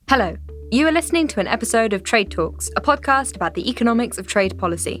Hello, you are listening to an episode of Trade Talks, a podcast about the economics of trade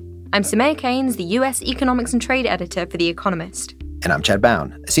policy. I'm Samaya Keynes, the US Economics and Trade Editor for The Economist. And I'm Chad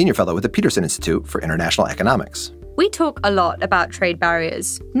Bown, a senior fellow with the Peterson Institute for International Economics. We talk a lot about trade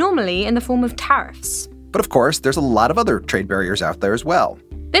barriers, normally in the form of tariffs. But of course, there's a lot of other trade barriers out there as well.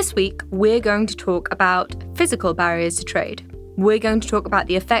 This week, we're going to talk about physical barriers to trade. We're going to talk about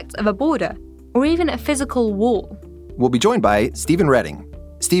the effects of a border, or even a physical wall. We'll be joined by Stephen Redding.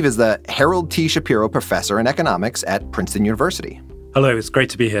 Steve is the Harold T. Shapiro Professor in Economics at Princeton University. Hello, it's great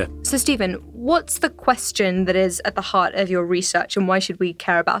to be here. So, Stephen, what's the question that is at the heart of your research, and why should we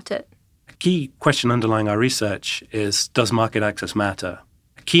care about it? A key question underlying our research is, does market access matter?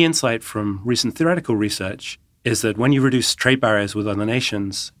 A key insight from recent theoretical research is that when you reduce trade barriers with other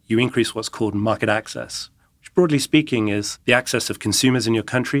nations, you increase what's called market access, which broadly speaking is the access of consumers in your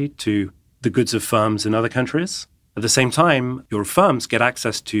country to the goods of firms in other countries. At the same time, your firms get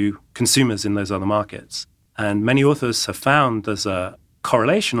access to consumers in those other markets. And many authors have found there's a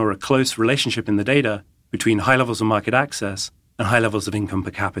correlation or a close relationship in the data between high levels of market access and high levels of income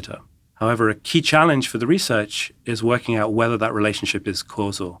per capita. However, a key challenge for the research is working out whether that relationship is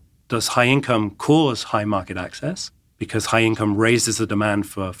causal. Does high income cause high market access because high income raises the demand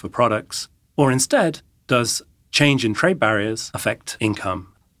for products? Or instead, does change in trade barriers affect income?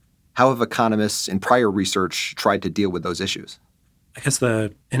 How have economists in prior research tried to deal with those issues? I guess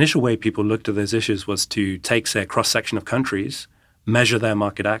the initial way people looked at those issues was to take, say, a cross-section of countries, measure their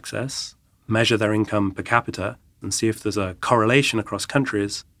market access, measure their income per capita, and see if there's a correlation across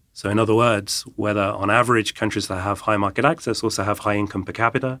countries. So in other words, whether on average countries that have high market access also have high income per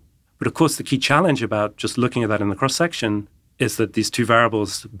capita. But of course, the key challenge about just looking at that in the cross-section is that these two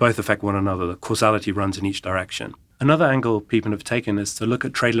variables both affect one another. The causality runs in each direction. Another angle people have taken is to look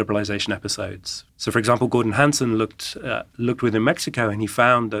at trade liberalization episodes. So, for example, Gordon Hansen looked within Mexico, and he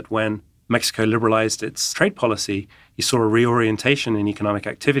found that when Mexico liberalized its trade policy, he saw a reorientation in economic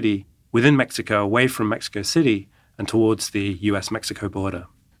activity within Mexico away from Mexico City and towards the US-Mexico border.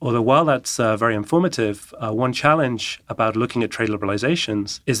 Although while that's very informative, one challenge about looking at trade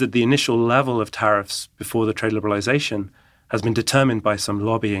liberalizations is that the initial level of tariffs before the trade liberalization has been determined by some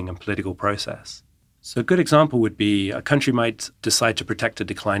lobbying and political process. So a good example would be a country might decide to protect a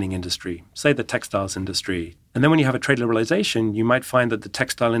declining industry, say the textiles industry. And then when you have a trade liberalization, you might find that the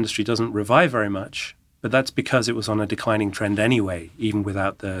textile industry doesn't revive very much, but that's because it was on a declining trend anyway, even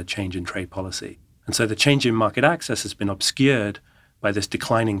without the change in trade policy. And so the change in market access has been obscured by this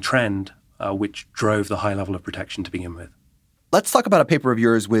declining trend, which drove the high level of protection to begin with. Let's talk about a paper of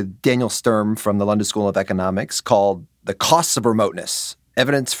yours with Daniel Sturm from the London School of Economics called The Costs of Remoteness: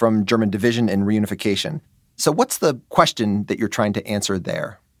 Evidence from German Division and Reunification. So what's the question that you're trying to answer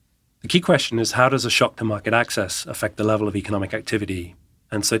there? The key question is, how does a shock to market access affect the level of economic activity?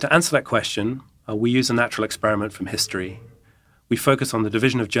 And so to answer that question, we use a natural experiment from history. We focus on the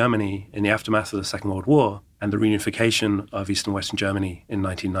division of Germany in the aftermath of the Second World War and the reunification of East and Western Germany in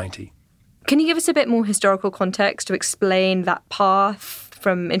 1990. Can you give us a bit more historical context to explain that path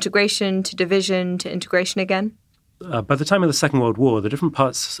from integration to division to integration again? By the time of the Second World War, the different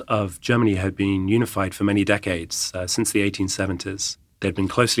parts of Germany had been unified for many decades, since the 1870s. They'd been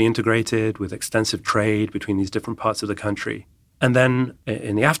closely integrated with extensive trade between these different parts of the country. And then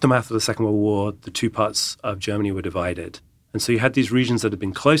in the aftermath of the Second World War, the two parts of Germany were divided. And so you had these regions that had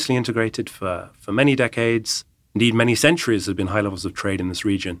been closely integrated for many decades. Indeed, many centuries had been high levels of trade in this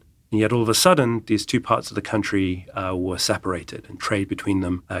region. And yet all of a sudden, these two parts of the country were separated, and trade between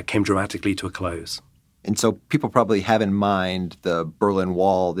them came dramatically to a close. And so people probably have in mind the Berlin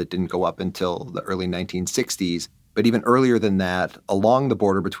Wall that didn't go up until the early 1960s. But even earlier than that, along the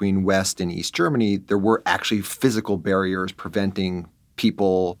border between West and East Germany, there were actually physical barriers preventing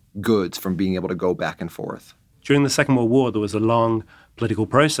people, goods from being able to go back and forth. During the Second World War, there was a long political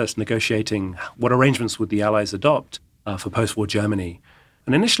process negotiating what arrangements would the Allies adopt for post-war Germany.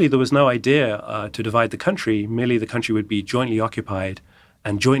 And initially, there was no idea to divide the country. Merely the country would be jointly occupied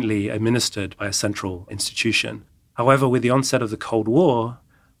and jointly administered by a central institution. However, with the onset of the Cold War,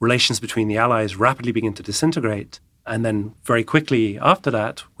 relations between the Allies rapidly began to disintegrate. And then very quickly after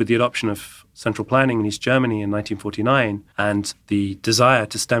that, with the adoption of central planning in East Germany in 1949 and the desire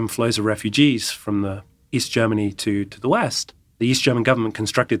to stem flows of refugees from the East Germany to the West, the East German government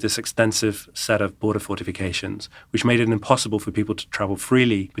constructed this extensive set of border fortifications, which made it impossible for people to travel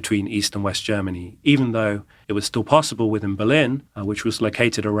freely between East and West Germany, even though it was still possible within Berlin, which was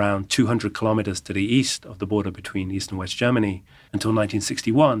located around 200 kilometers to the east of the border between East and West Germany, until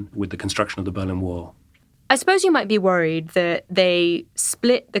 1961 with the construction of the Berlin Wall. I suppose you might be worried that they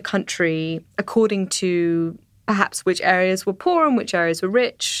split the country according to perhaps which areas were poor and which areas were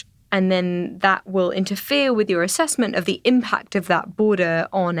rich, and then that will interfere with your assessment of the impact of that border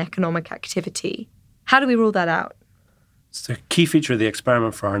on economic activity. How do we rule that out? So a key feature of the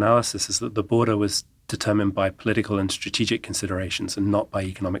experiment for our analysis is that the border was determined by political and strategic considerations and not by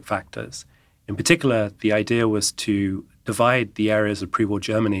economic factors. In particular, the idea was to divide the areas of pre-war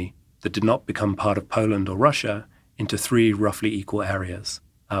Germany that did not become part of Poland or Russia into three roughly equal areas,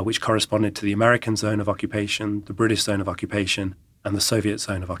 which corresponded to the American zone of occupation, the British zone of occupation, and the Soviet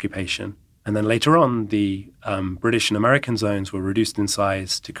zone of occupation. And then later on, the British and American zones were reduced in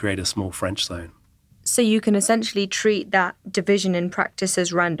size to create a small French zone. So you can essentially treat that division in practice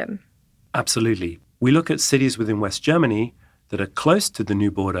as random? Absolutely. We look at cities within West Germany that are close to the new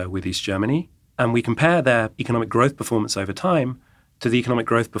border with East Germany, and we compare their economic growth performance over time to the economic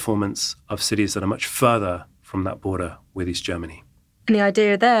growth performance of cities that are much further from that border with East Germany. And the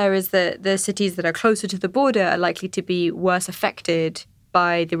idea there is that the cities that are closer to the border are likely to be worse affected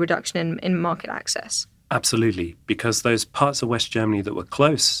by the reduction in market access. Absolutely, because those parts of West Germany that were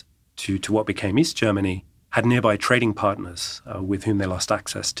close to what became East Germany had nearby trading partners with whom they lost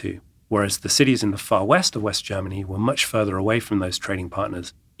access to, whereas the cities in the far west of West Germany were much further away from those trading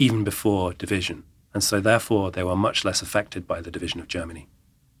partners even before division. And so therefore, they were much less affected by the division of Germany.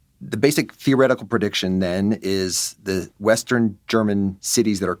 The basic theoretical prediction then is the Western German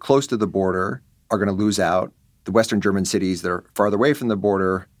cities that are close to the border are going to lose out. The Western German cities that are farther away from the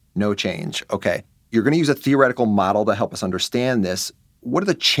border, no change. Okay, you're going to use a theoretical model to help us understand this. What are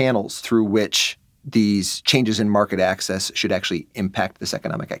the channels through which these changes in market access should actually impact this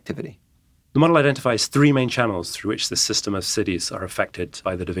economic activity? The model identifies three main channels through which the system of cities are affected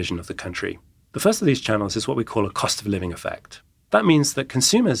by the division of the country. The first of these channels is what we call a cost of living effect. That means that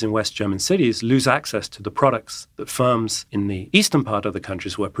consumers in West German cities lose access to the products that firms in the eastern part of the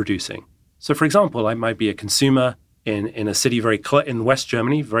countries were producing. So, for example, I might be a consumer in a city in West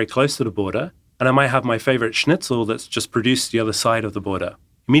Germany, very close to the border, and I might have my favorite schnitzel that's just produced the other side of the border.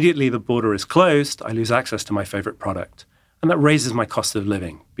 Immediately the border is closed, I lose access to my favorite product. And that raises my cost of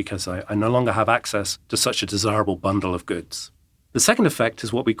living because I no longer have access to such a desirable bundle of goods. The second effect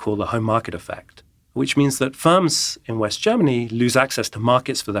is what we call the home market effect, which means that firms in West Germany lose access to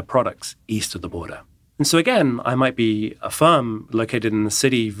markets for their products east of the border. And so again, I might be a firm located in a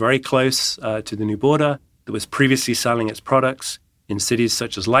city very close to the new border that was previously selling its products in cities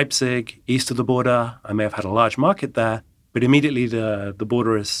such as Leipzig, east of the border. I may have had a large market there, but immediately the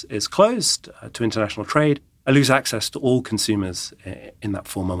border is closed to international trade. I lose access to all consumers in that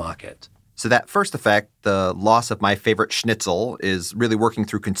former market. So that first effect, the loss of my favorite schnitzel, is really working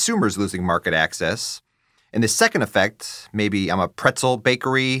through consumers losing market access. And the second effect, maybe I'm a pretzel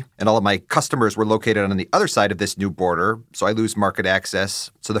bakery and all of my customers were located on the other side of this new border, so I lose market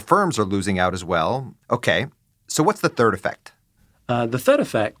access. So the firms are losing out as well. Okay, so what's the third effect? The third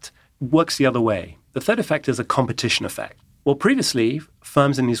effect works the other way. The third effect is a competition effect. Well, previously,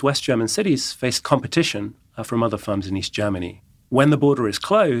 firms in these West German cities faced competition from other firms in East Germany. When the border is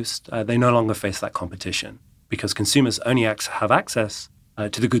closed, they no longer face that competition because consumers only have access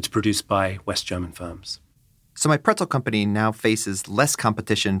to the goods produced by West German firms. So my pretzel company now faces less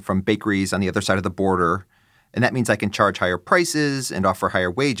competition from bakeries on the other side of the border, and that means I can charge higher prices and offer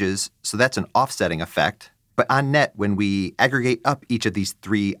higher wages, so that's an offsetting effect. But on net, when we aggregate up each of these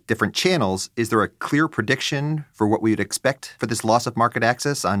three different channels, is there a clear prediction for what we would expect for this loss of market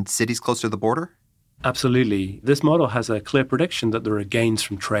access on cities close to the border? Absolutely. This model has a clear prediction that there are gains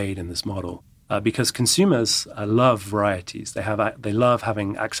from trade in this model because consumers love varieties. They love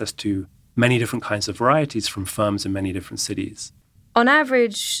having access to many different kinds of varieties from firms in many different cities. On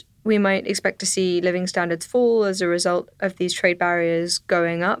average, we might expect to see living standards fall as a result of these trade barriers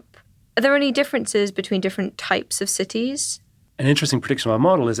going up. Are there any differences between different types of cities? An interesting prediction of our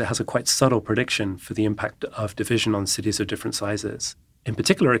model is it has a quite subtle prediction for the impact of division on cities of different sizes. In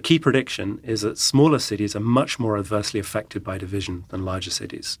particular, a key prediction is that smaller cities are much more adversely affected by division than larger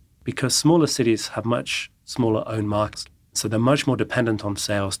cities because smaller cities have much smaller own markets. So they're much more dependent on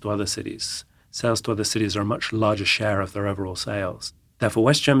sales to other cities. Sales to other cities are a much larger share of their overall sales. Therefore,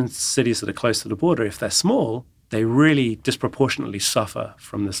 West German cities that are close to the border, if they're small, they really disproportionately suffer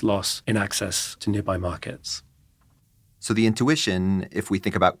from this loss in access to nearby markets. So the intuition, if we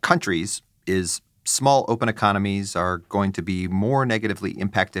think about countries, is small open economies are going to be more negatively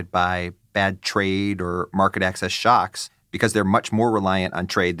impacted by bad trade or market access shocks because they're much more reliant on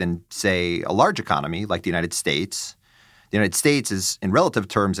trade than, say, a large economy like the United States. The United States is, in relative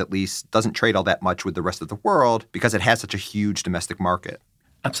terms at least, doesn't trade all that much with the rest of the world because it has such a huge domestic market.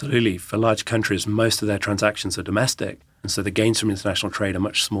 Absolutely. For large countries, most of their transactions are domestic. And so the gains from international trade are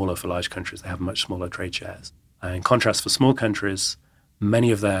much smaller for large countries. They have much smaller trade shares. In contrast, for small countries,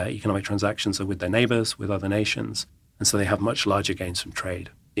 many of their economic transactions are with their neighbors, with other nations, and so they have much larger gains from trade.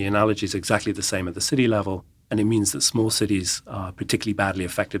 The analogy is exactly the same at the city level, and it means that small cities are particularly badly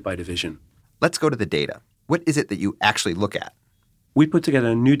affected by division. Let's go to the data. What is it that you actually look at? We put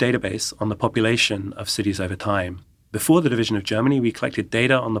together a new database on the population of cities over time. Before the division of Germany, we collected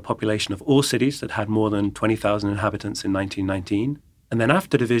data on the population of all cities that had more than 20,000 inhabitants in 1919. And then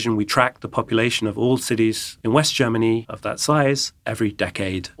after division, we tracked the population of all cities in West Germany of that size every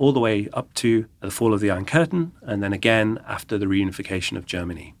decade, all the way up to the fall of the Iron Curtain, and then again after the reunification of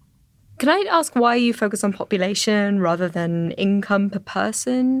Germany. Can I ask why you focus on population rather than income per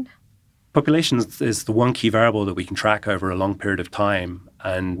person? Population is the one key variable that we can track over a long period of time.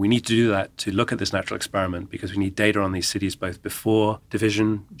 And we need to do that to look at this natural experiment because we need data on these cities both before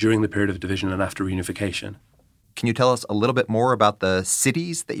division, during the period of division, and after reunification. Can you tell us a little bit more about the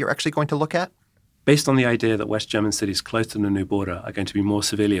cities that you're actually going to look at? Based on the idea that West German cities close to the new border are going to be more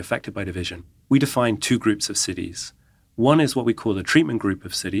severely affected by division, we define two groups of cities. One is what we call the treatment group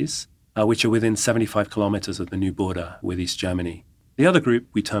of cities, which are within 75 kilometers of the new border with East Germany. The other group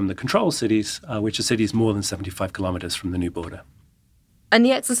we term the control cities, which are cities more than 75 kilometers from the new border. And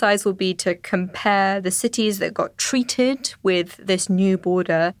the exercise will be to compare the cities that got treated with this new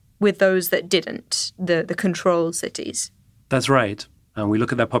border with those that didn't, the control cities. That's right. And we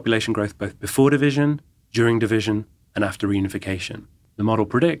look at their population growth both before division, during division, and after reunification. The model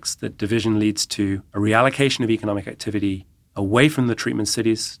predicts that division leads to a reallocation of economic activity away from the treatment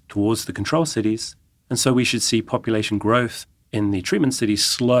cities towards the control cities. And so we should see population growth in the treatment cities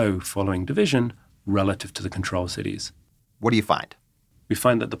slow following division relative to the control cities. What do you find? We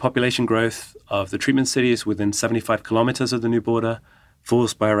find that the population growth of the treatment cities within 75 kilometers of the new border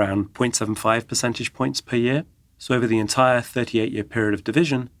falls by around 0.75 percentage points per year. So over the entire 38-year period of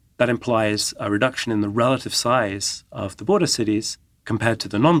division, that implies a reduction in the relative size of the border cities compared to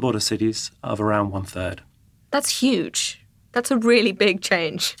the non-border cities of around 1/3. That's huge. That's a really big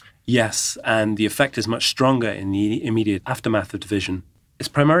change. Yes, and the effect is much stronger in the immediate aftermath of division. It's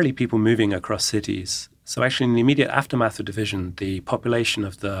primarily people moving across cities. So actually in the immediate aftermath of division, the population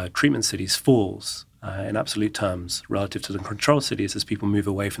of the treatment cities falls in absolute terms relative to the control cities as people move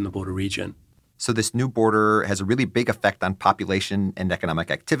away from the border region. So this new border has a really big effect on population and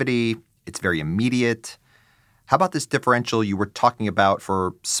economic activity. It's very immediate. How about this differential you were talking about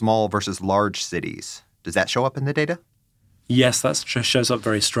for small versus large cities? Does that show up in the data? Yes, that shows up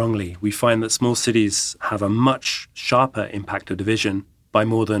very strongly. We find that small cities have a much sharper impact of division by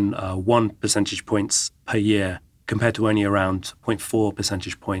more than 1 percentage points per year compared to only around 0.4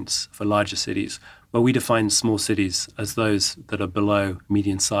 percentage points for larger cities, where we define small cities as those that are below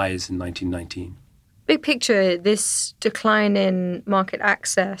median size in 1919. Big picture, this decline in market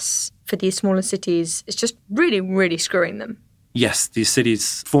access for these smaller cities is just really, really screwing them. Yes, these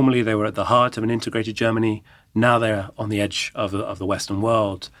cities, formerly they were at the heart of an integrated Germany. Now they're on the edge of the Western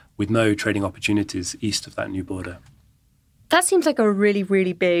world with no trading opportunities east of that new border. That seems like a really,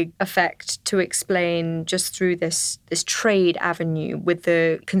 really big effect to explain just through this trade avenue with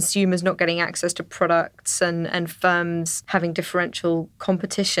the consumers not getting access to products and firms having differential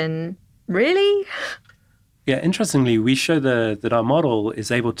competition. Really? Yeah, interestingly, we show that our model is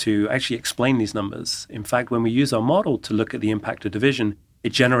able to actually explain these numbers. In fact, when we use our model to look at the impact of division,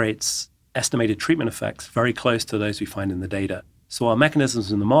 it generates estimated treatment effects very close to those we find in the data. So our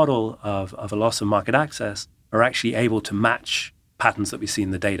mechanisms in the model of a loss of market access are actually able to match patterns that we see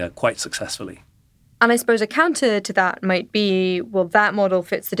in the data quite successfully. And I suppose a counter to that might be, well, that model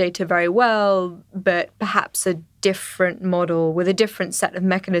fits the data very well, but perhaps a different model with a different set of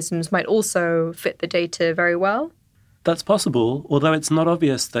mechanisms might also fit the data very well? That's possible, although it's not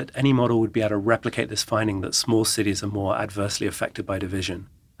obvious that any model would be able to replicate this finding that small cities are more adversely affected by division.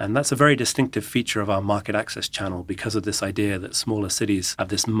 And that's a very distinctive feature of our market access channel because of this idea that smaller cities have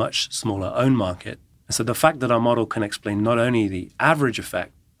this much smaller own market. And so the fact that our model can explain not only the average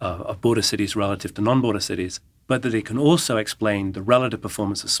effect of border cities relative to non-border cities, but that it can also explain the relative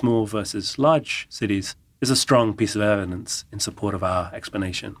performance of small versus large cities is a strong piece of evidence in support of our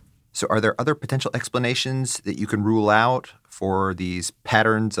explanation. So are there other potential explanations that you can rule out for these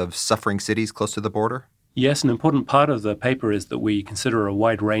patterns of suffering cities close to the border? Yes, an important part of the paper is that we consider a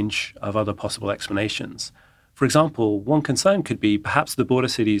wide range of other possible explanations. For example, one concern could be perhaps the border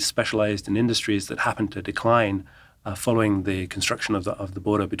cities specialized in industries that happen to decline following the construction of the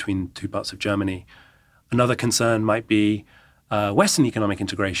border between two parts of Germany. Another concern might be Western economic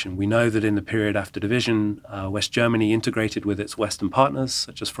integration. We know that in the period after division, West Germany integrated with its Western partners,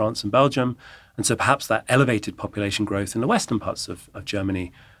 such as France and Belgium, and so perhaps that elevated population growth in the Western parts of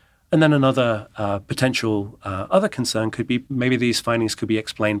Germany. And then another potential other concern could be maybe these findings could be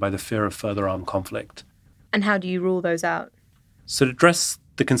explained by the fear of further armed conflict. And how do you rule those out? So to address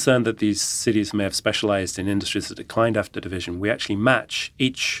the concern that these cities may have specialized in industries that declined after division, we actually match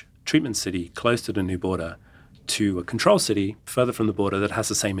each treatment city close to the new border to a control city further from the border that has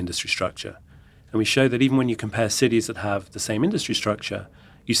the same industry structure. And we show that even when you compare cities that have the same industry structure,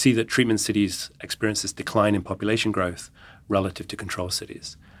 you see that treatment cities experience this decline in population growth relative to control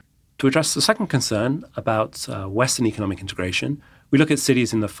cities. To address the second concern about Western economic integration, we look at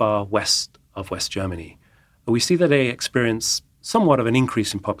cities in the far west of West Germany. We see that they experience somewhat of an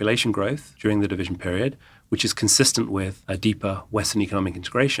increase in population growth during the division period, which is consistent with a deeper Western economic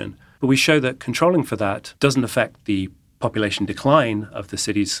integration. But we show that controlling for that doesn't affect the population decline of the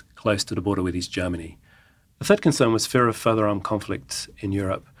cities close to the border with East Germany. The third concern was fear of further armed conflict in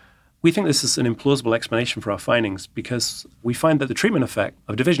Europe. We think this is an implausible explanation for our findings because we find that the treatment effect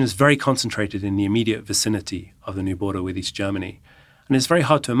of division is very concentrated in the immediate vicinity of the new border with East Germany. And it's very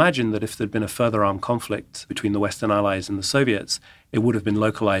hard to imagine that if there'd been a further armed conflict between the Western Allies and the Soviets, it would have been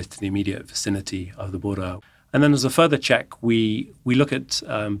localized to the immediate vicinity of the border. And then as a further check, we look at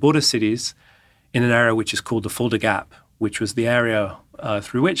border cities in an area which is called the Fulda Gap, which was the area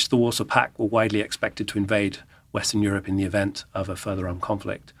through which the Warsaw Pact were widely expected to invade Western Europe in the event of a further armed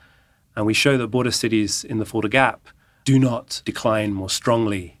conflict. And we show that border cities in the Fulda Gap do not decline more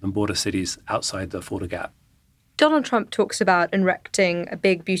strongly than border cities outside the Fulda Gap. Donald Trump talks about erecting a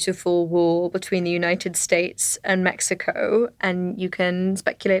big, beautiful wall between the United States and Mexico, and you can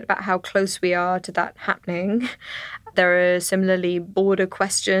speculate about how close we are to that happening. There are similarly border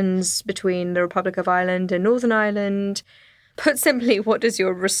questions between the Republic of Ireland and Northern Ireland. Put simply, what does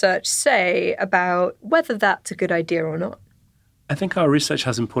your research say about whether that's a good idea or not? I think our research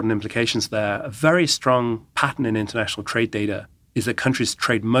has important implications there. A very strong pattern in international trade data is that countries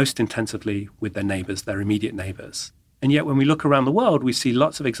trade most intensively with their neighbors, their immediate neighbors. And yet when we look around the world, we see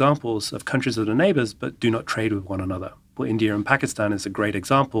lots of examples of countries that are neighbors but do not trade with one another. Well, India and Pakistan is a great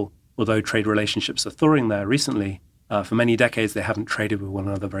example. Although trade relationships are thawing there recently, for many decades they haven't traded with one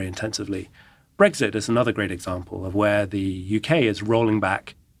another very intensively. Brexit is another great example of where the UK is rolling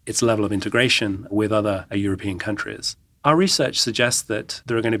back its level of integration with other European countries. Our research suggests that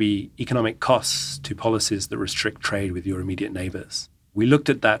there are going to be economic costs to policies that restrict trade with your immediate neighbors. We looked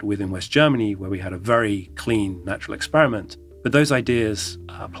at that within West Germany, where we had a very clean natural experiment, but those ideas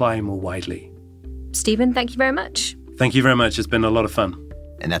apply more widely. Stephen, thank you very much. Thank you very much. It's been a lot of fun.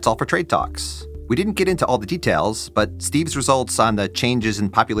 And that's all for Trade Talks. We didn't get into all the details, but Steve's results on the changes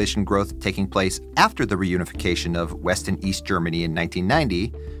in population growth taking place after the reunification of West and East Germany in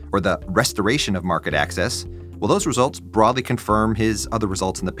 1990, or the restoration of market access, well, those results broadly confirm his other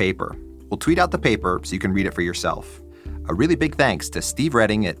results in the paper. We'll tweet out the paper so you can read it for yourself. A really big thanks to Steve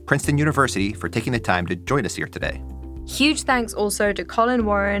Redding at Princeton University for taking the time to join us here today. Huge thanks also to Colin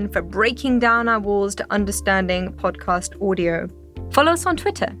Warren for breaking down our walls to understanding podcast audio. Follow us on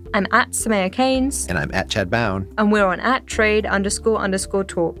Twitter. I'm at Samaya Keynes. And I'm at Chad Bown. And we're on @trade__talks.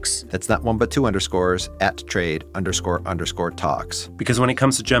 That's not one but two underscores, @trade__talks. Because when it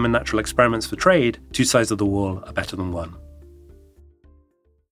comes to German natural experiments for trade, two sides of the wall are better than one.